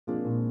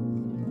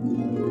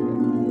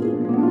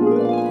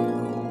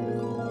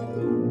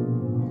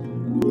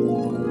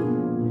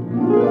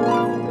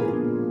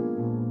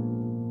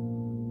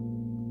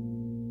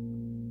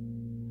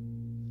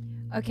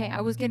Okay,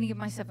 I was going to give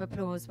myself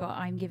applause, but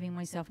I'm giving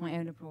myself my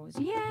own applause.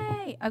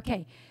 Yay!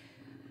 Okay.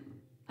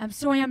 I'm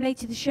sorry I'm late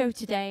to the show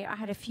today. I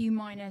had a few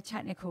minor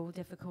technical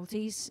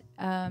difficulties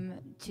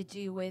to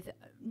do with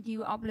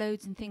new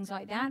uploads and things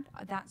like that.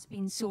 That's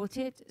been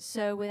sorted.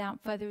 So without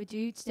further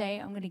ado, today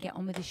I'm going to get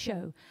on with the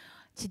show.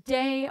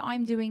 Today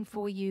I'm doing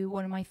for you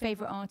one of my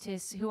favorite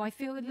artists who I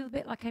feel a little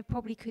bit like I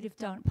probably could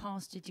have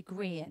passed a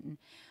degree in,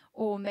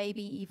 or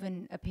maybe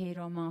even appeared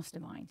on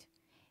Mastermind.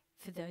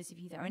 For those of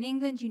you that are in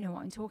England, you know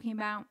what I'm talking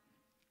about.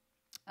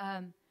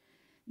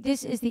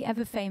 This is the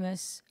ever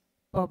famous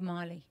Bob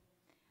Marley.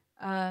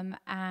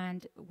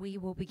 And we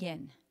will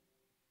begin.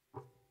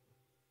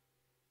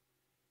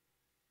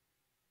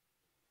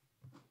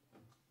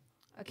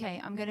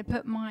 Okay, I'm going to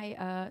put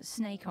my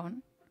snake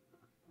on.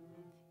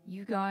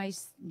 You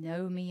guys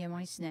know me and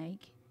my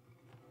snake.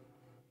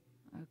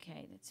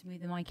 Okay, let's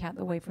move the mic out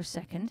the way for a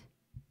second.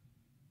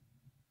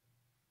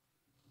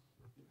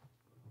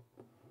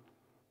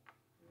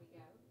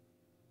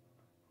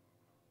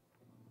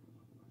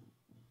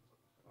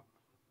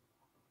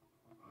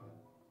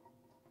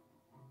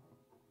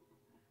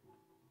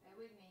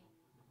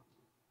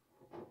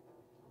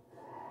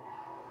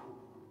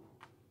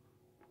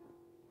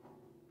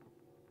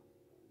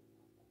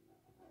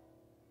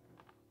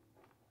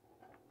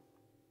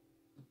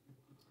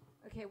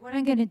 Okay, what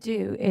I'm going to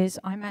do is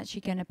I'm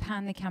actually going to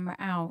pan the camera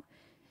out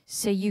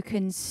so you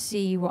can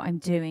see what I'm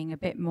doing a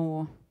bit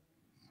more.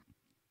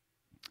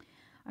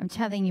 I'm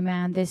telling you,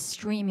 man, this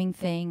streaming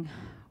thing,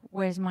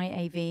 where's my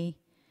AV?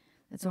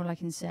 That's all I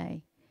can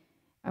say.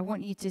 I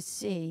want you to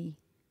see.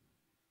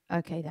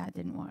 Okay, that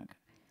didn't work.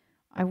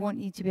 I want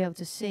you to be able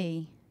to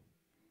see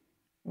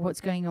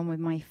what's going on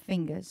with my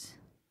fingers.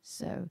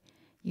 So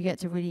you get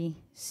to really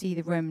see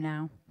the room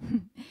now.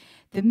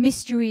 The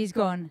mystery is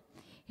gone.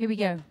 Here we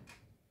go.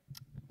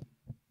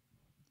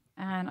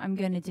 And I'm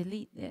going to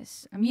delete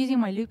this. I'm using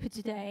my looper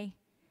today.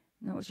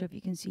 Not sure if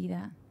you can see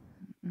that.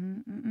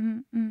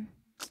 Here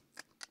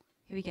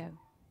we go.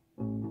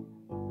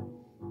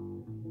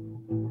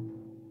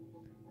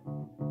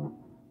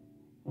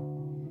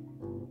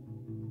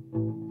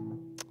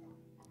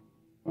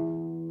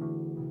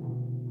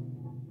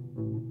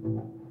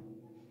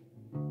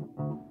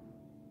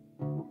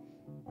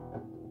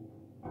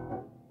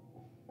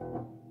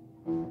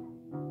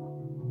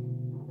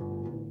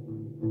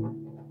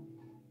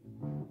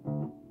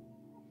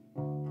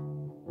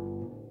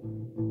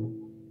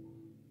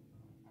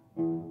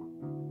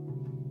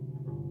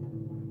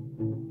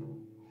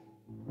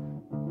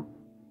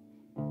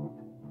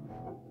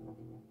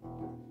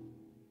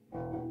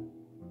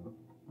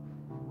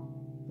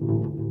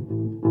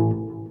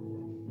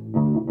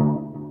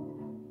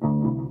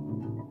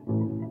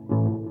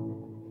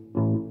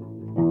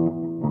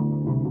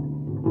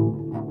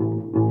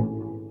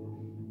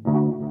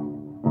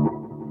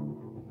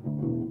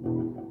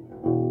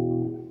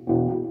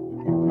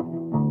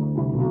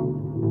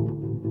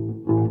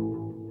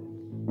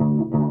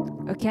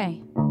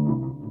 Okay.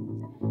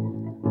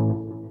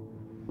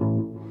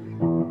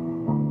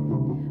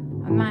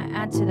 I might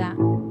add to that.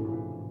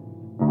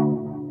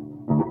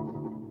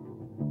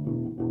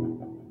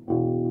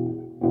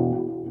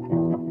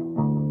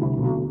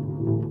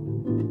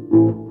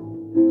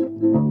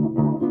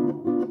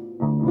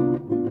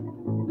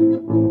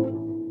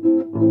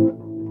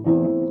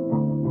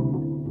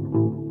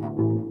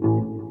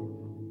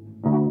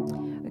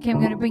 Okay, I'm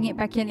going to bring it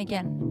back in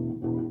again.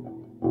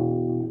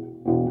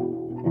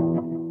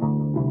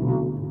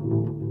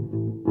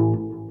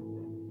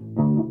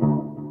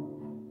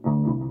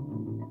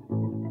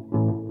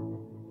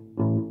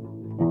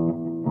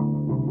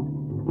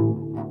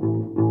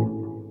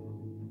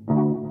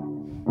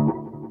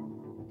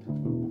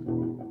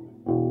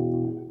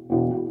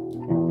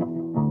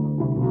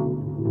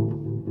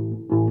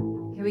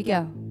 Here we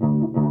go.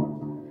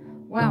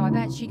 Wow, I've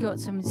actually got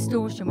some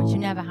distortion, which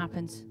never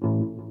happens.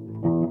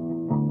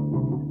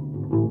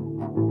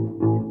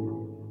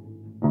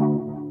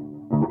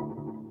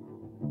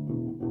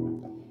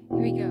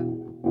 Here we go.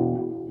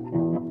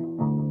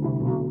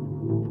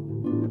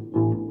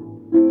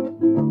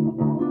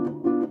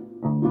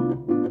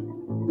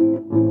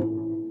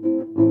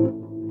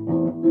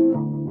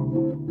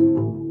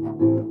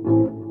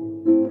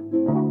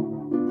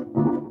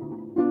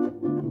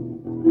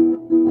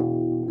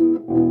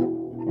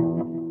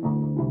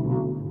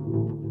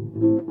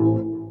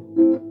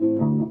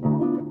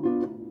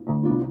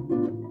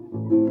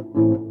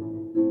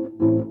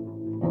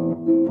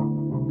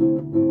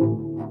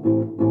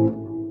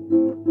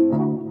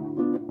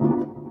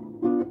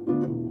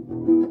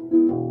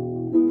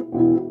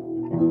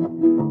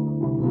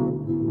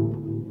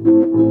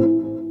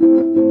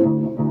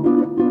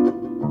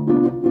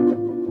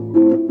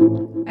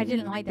 I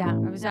didn't like that.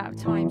 I was out of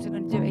time, so I'm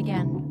going to do it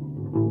again.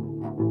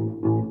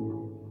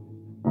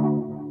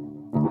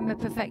 I'm a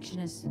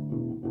perfectionist.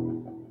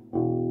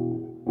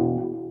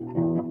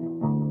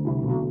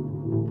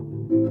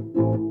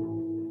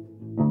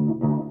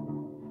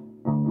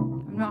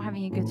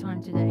 a good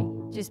time today.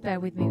 Just bear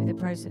with me with the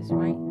process,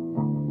 right?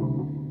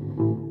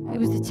 It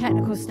was the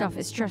technical stuff.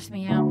 It stressed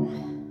me out.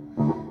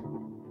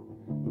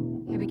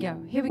 Here we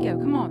go. Here we go.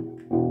 Come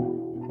on.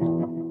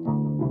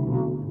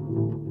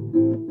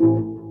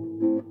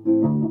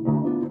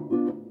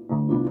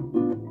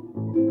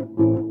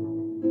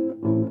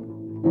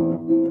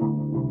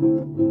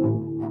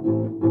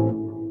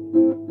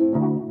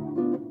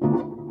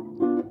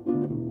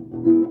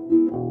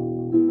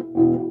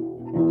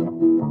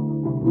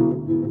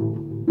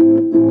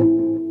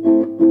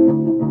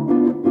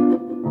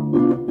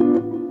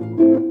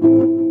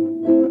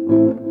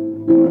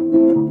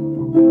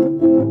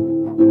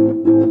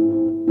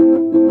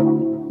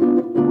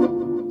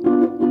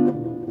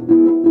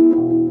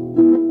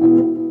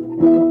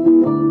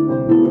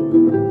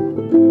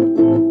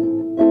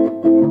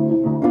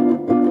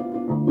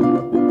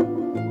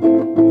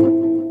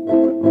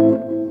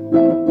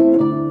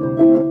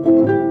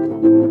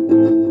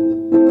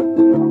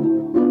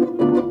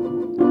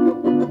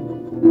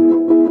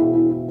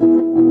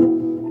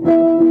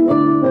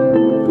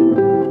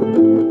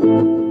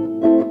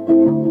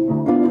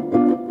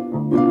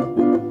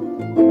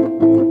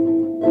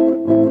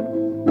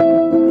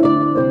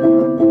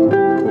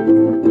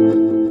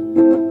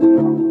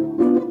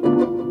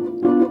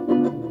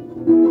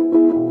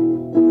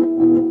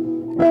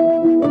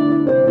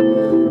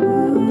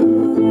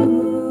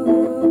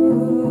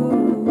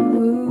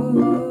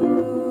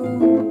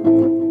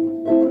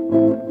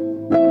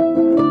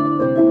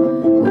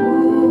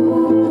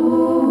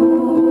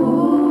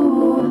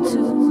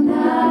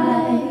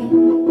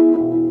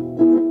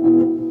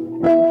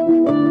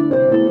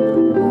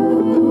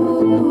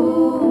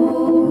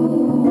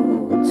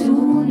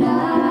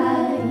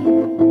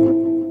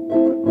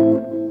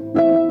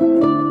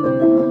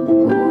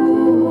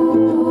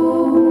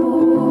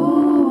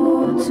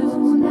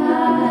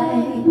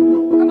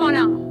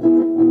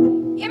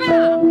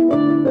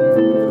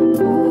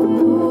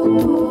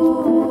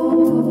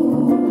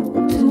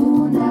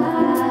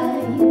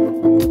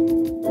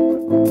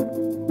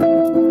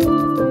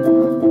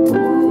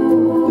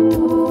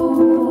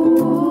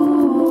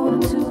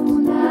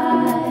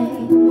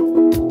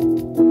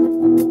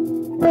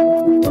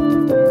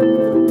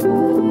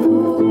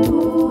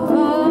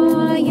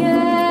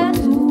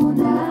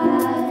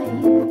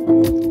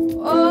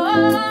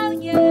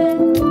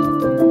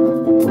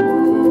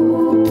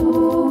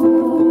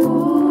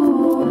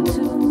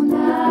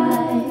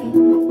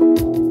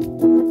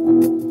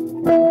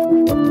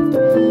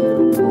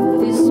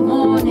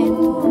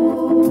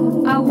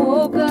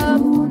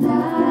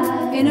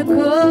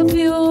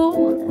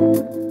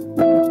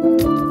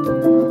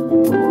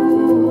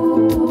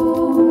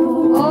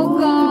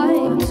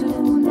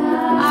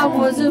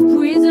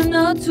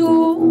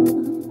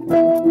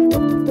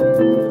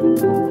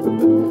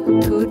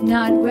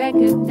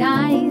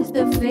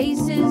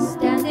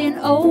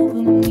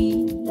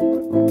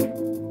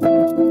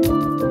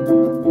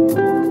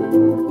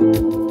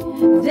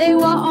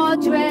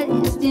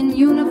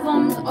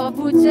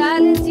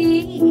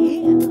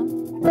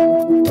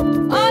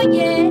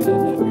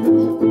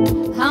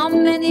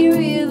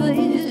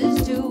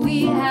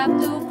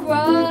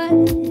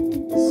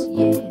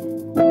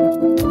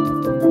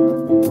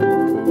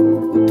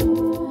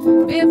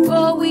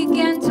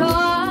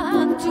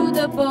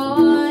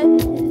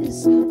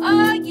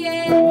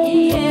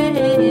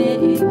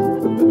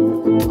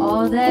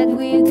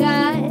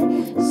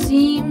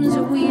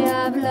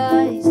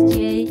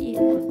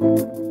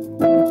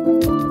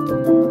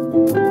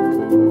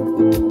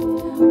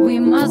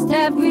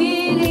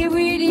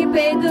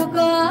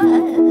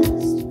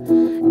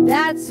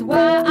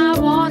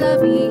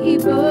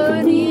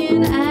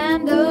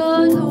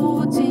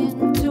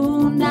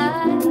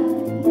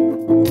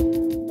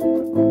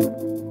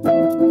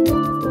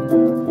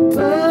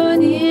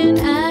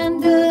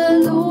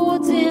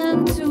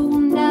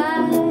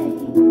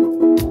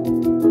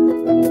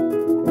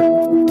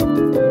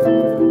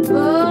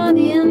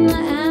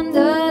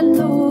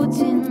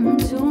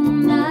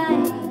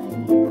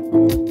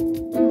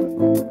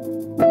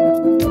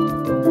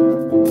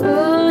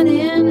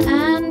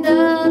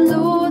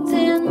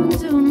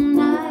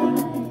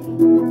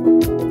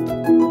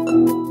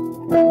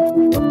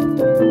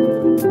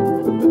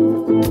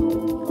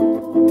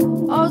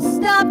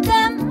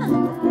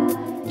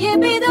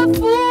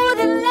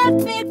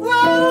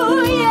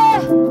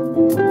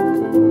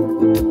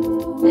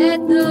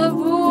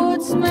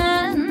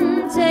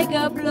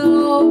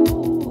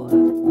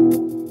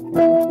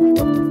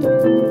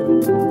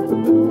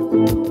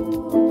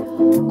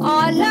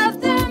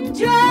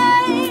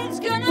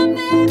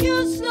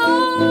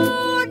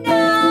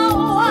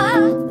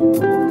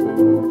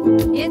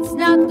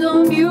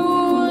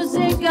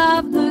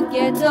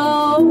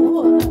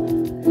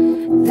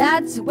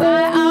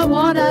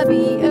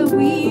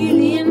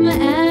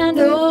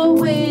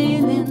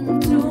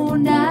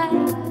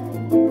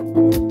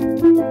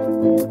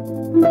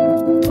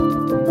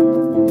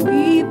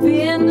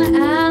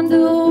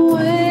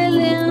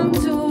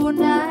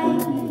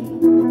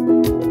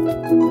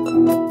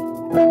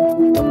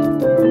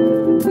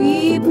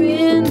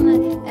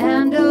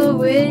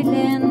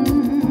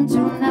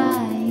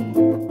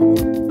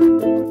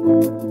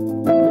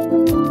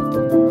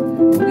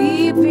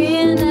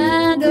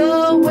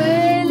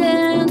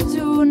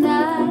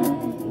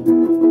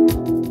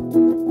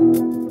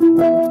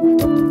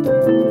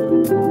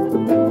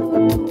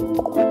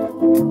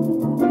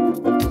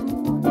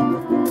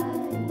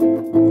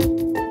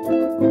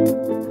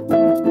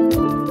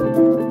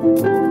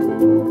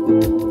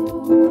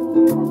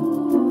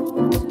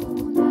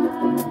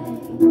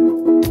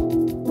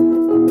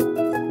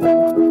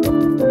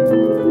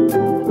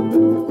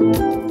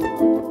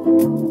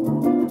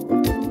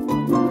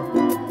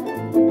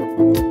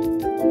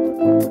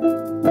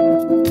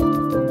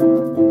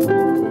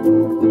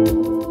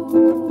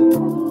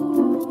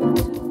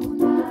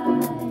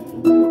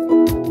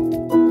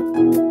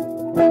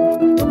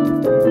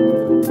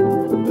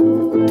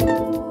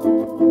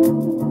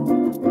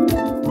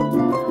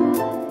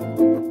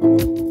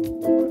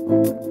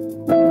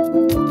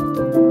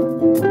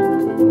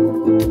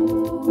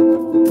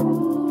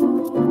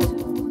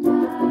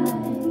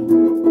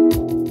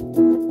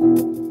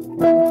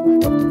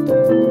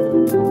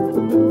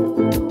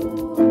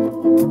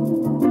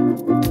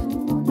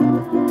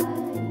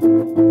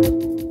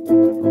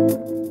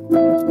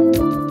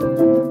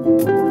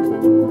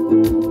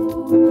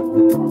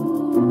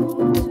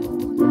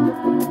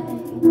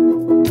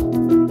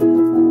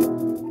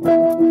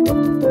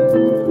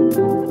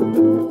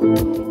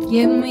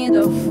 Give me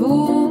the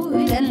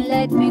food and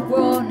let me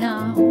grow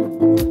now.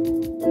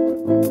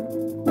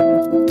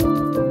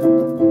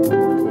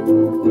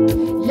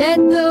 Let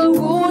the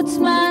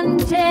rootsman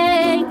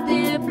take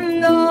the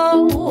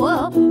blow.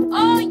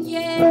 Oh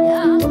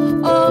yeah,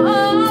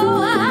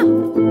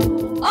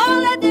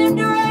 all of them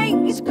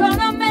drinks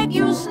gonna make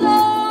you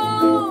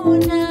slow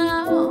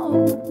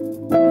now.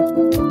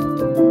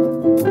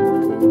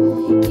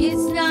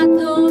 It's not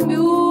the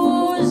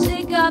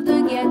music of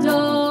the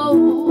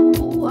ghetto.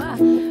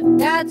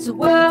 That's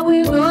why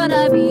we're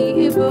gonna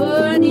be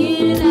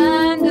burning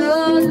and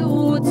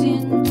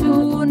looting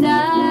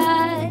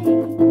tonight.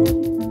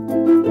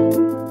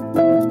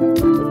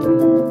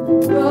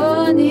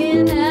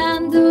 Burning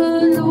and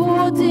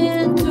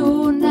looting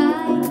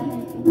tonight.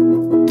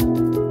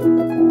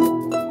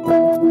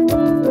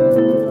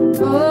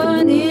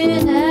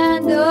 Burning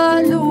and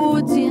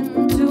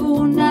looting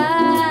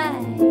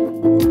tonight.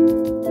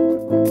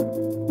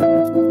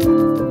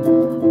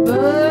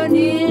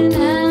 Burning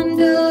and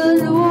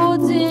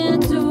looting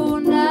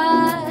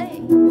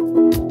tonight.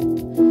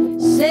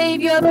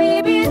 Save your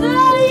baby's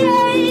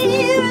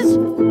lives.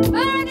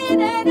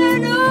 Burning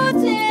and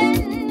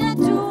looting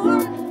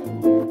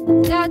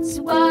tonight. That's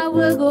why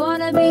we're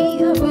gonna be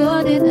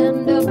burning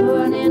and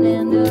burning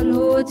and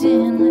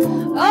looting.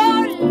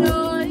 Oh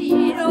Lord,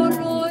 oh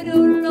Lord, oh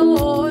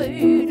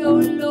Lord, oh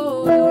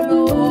Lord,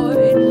 oh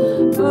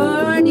Lord.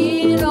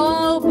 Burning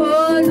all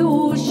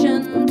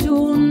pollution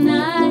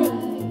tonight.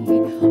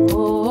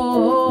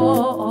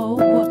 Oh,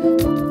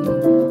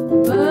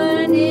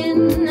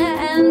 burning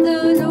and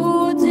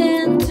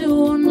looting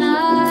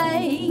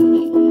tonight.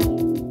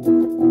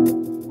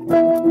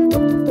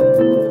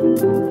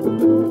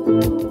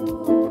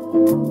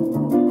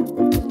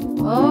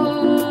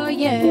 Oh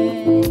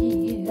yeah.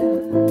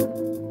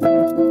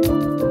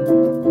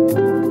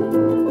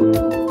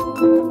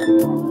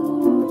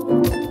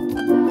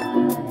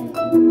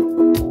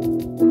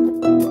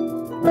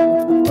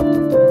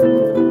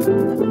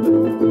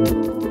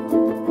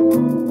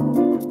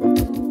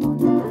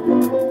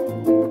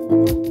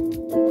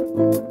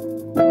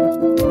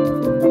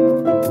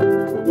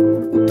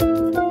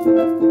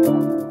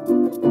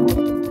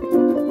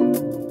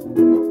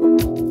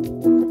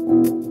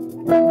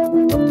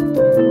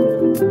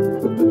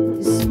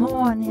 This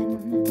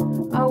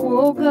morning I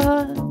woke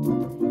up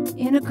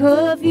in a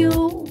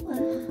curfew.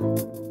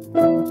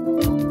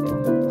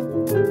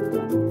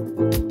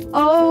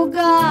 Oh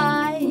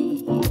God,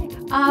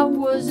 I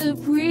was a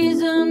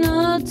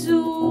prisoner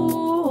too.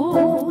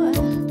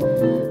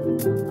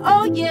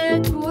 Oh yeah,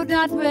 could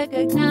not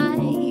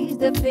recognize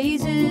the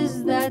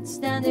faces that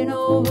standing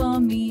over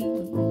me.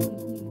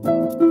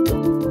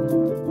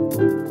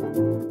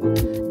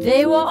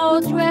 They were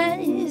all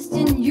dressed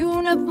in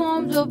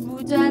uniforms of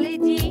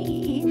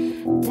brutality.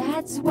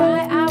 That's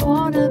why I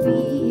wanna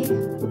be.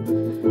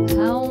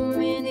 How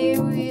many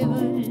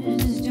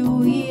rivers do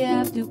we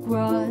have to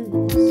cross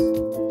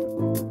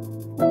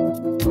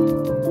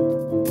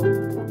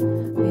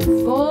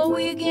before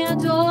we can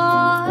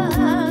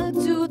talk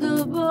to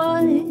the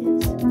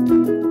boys?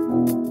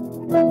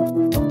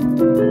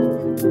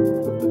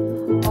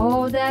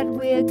 All that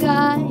we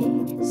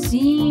got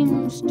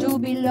seems to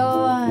be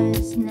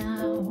lost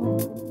now.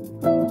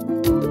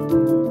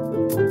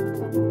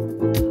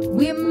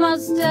 We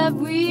must have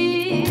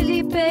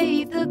really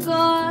paid the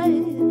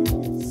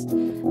cost.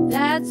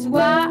 That's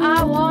why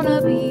I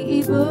wanna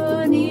be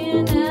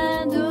burning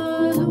and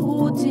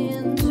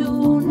looting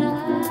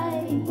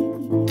tonight.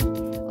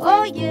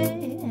 Oh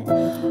yeah,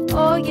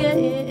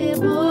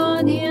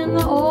 burning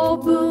all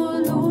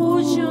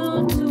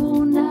pollution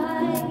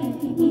tonight.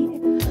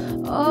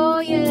 Oh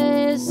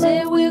yeah,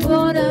 say we're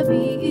gonna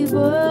be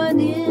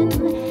burning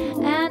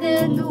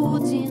and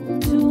looting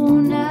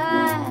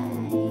tonight.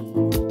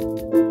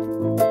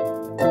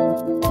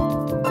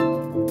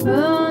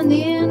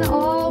 Burning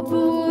all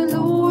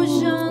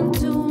pollution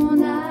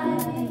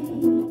tonight.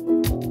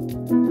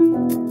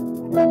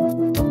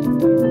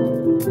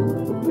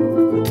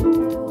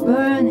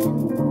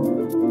 Burning,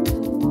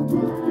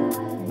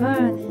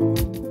 burning.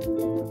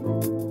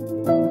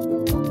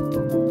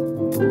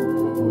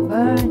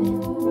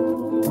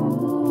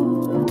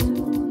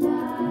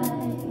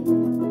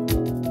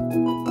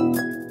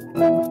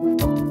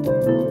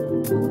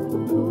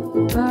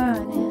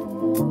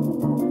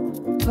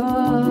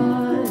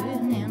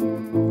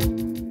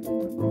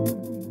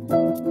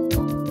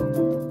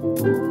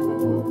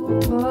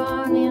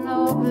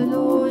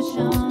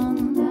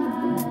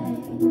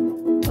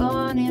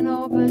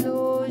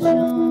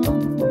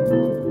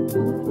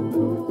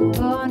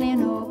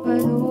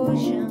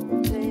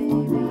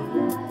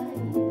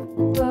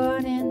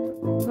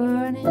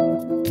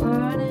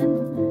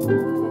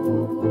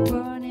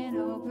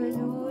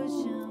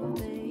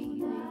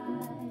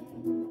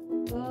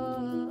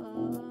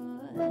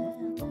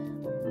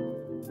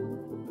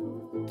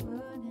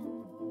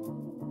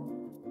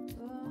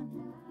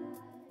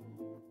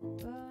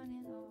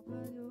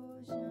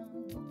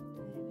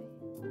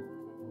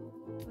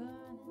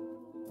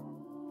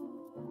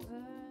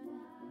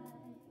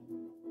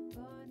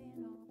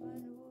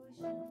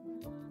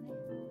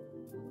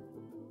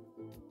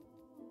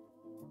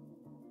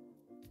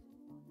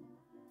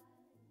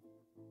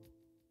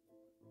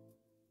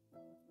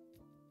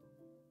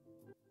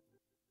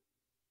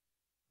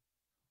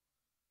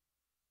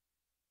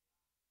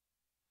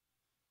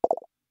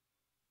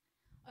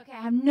 Okay,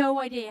 I have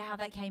no idea how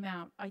that came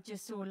out. I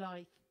just saw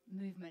live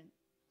movement.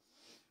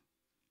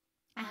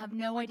 I have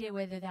no idea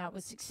whether that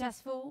was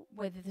successful,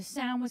 whether the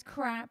sound was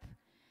crap.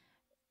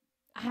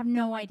 I have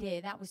no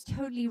idea. That was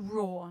totally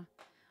raw.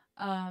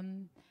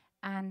 And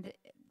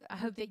I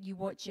hope that you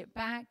watch it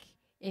back.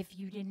 If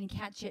you didn't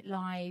catch it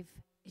live,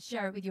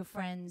 share it with your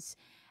friends,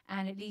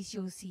 and at least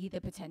you'll see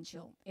the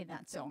potential in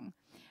that song.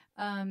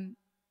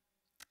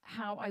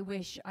 How I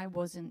wish I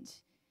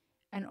wasn't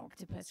an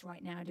octopus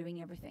right now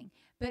doing everything.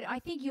 But I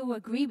think you'll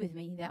agree with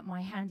me that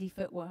my handy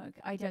footwork,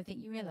 I don't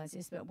think you realize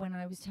this, but when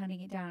I was turning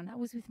it down, that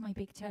was with my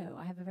big toe.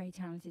 I have a very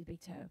talented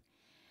big toe.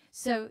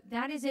 So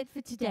that is it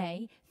for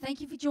today.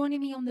 Thank you for joining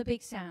me on The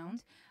Big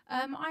Sound.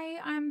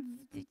 I'm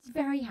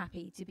very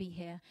happy to be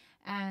here,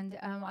 and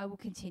I will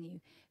continue.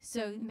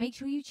 So make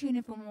sure you tune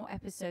in for more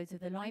episodes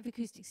of the live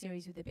acoustic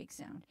series with The Big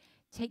Sound.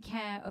 Take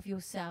care of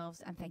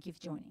yourselves, and thank you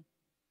for joining.